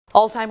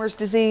Alzheimer's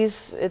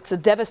disease, it's a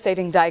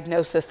devastating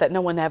diagnosis that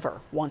no one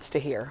ever wants to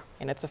hear.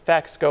 And its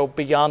effects go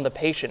beyond the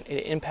patient.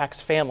 It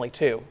impacts family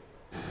too.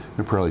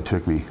 It probably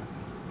took me,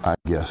 I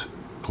guess,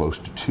 close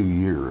to 2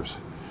 years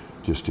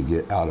just to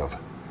get out of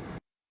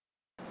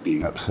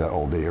being upset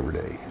all day, every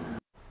day.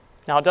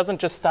 Now, it doesn't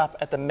just stop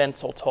at the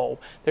mental toll.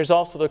 There's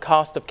also the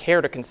cost of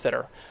care to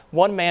consider.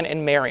 One man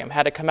in Merriam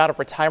had to come out of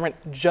retirement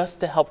just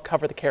to help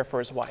cover the care for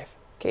his wife.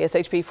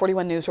 KSHB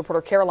 41 News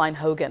reporter Caroline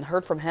Hogan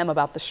heard from him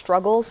about the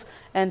struggles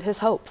and his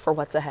hope for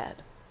what's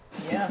ahead.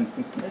 Yeah,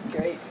 that's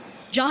great.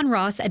 John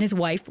Ross and his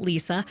wife,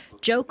 Lisa,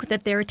 joke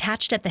that they're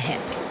attached at the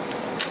hip.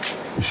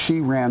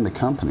 She ran the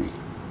company.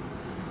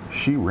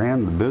 She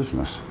ran the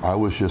business. I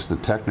was just the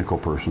technical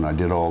person. I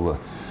did all the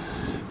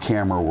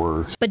camera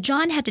work. But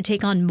John had to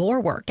take on more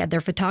work at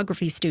their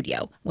photography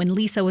studio when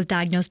Lisa was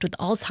diagnosed with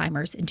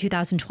Alzheimer's in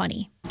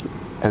 2020.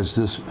 As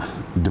this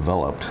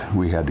developed,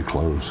 we had to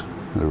close.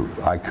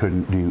 I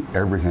couldn't do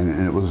everything,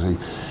 and it was a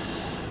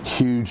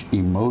huge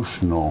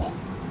emotional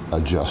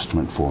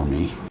adjustment for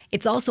me.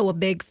 It's also a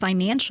big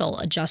financial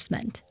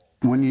adjustment.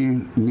 When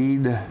you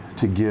need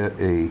to get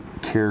a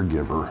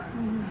caregiver,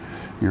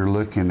 you're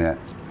looking at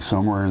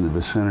somewhere in the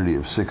vicinity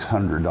of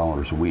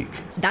 $600 a week.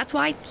 That's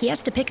why he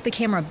has to pick the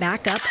camera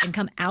back up and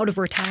come out of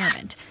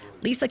retirement.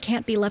 Lisa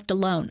can't be left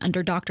alone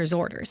under doctor's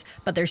orders,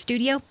 but their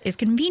studio is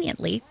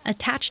conveniently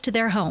attached to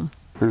their home.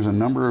 There's a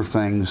number of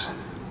things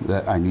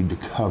that I need to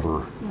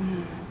cover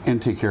and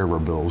take care of our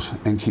bills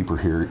and keep her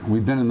here.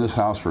 We've been in this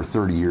house for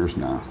 30 years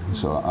now,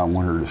 so I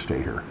want her to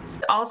stay here.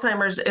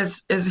 Alzheimer's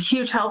is a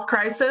huge health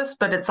crisis,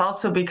 but it's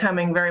also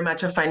becoming very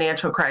much a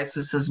financial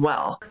crisis as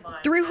well.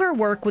 Through her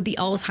work with the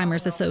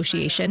Alzheimer's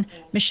Association,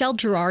 Michelle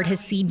Gerard has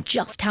seen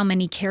just how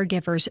many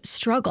caregivers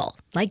struggle,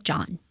 like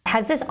John.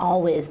 Has this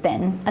always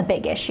been a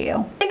big issue?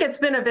 I think it's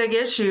been a big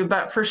issue,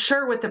 but for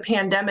sure with the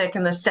pandemic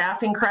and the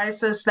staffing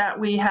crisis that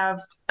we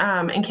have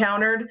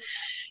encountered,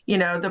 you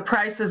know, the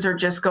prices are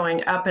just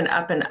going up and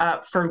up and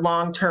up for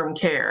long-term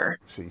care.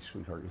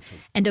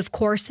 And of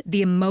course,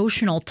 the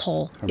emotional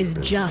toll is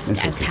just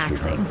as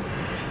taxing.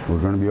 We're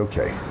going to be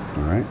okay,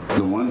 all right?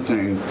 The one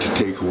thing to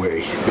take away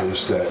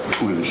is that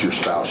when it's your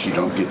spouse, you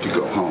don't get to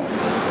go home.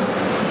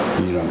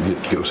 You don't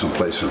get to go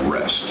someplace and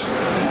rest.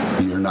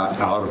 You're not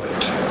out of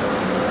it,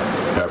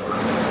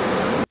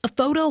 ever. A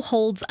photo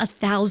holds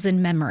 1,000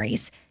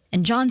 memories,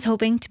 and John's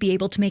hoping to be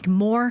able to make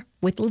more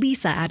with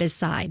Lisa at his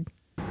side.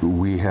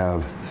 We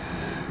have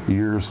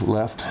years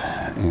left,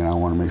 and I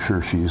want to make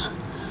sure she's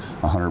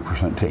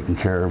 100% taken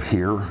care of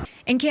here.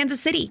 In Kansas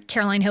City,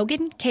 Caroline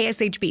Hogan,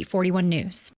 KSHB 41 News.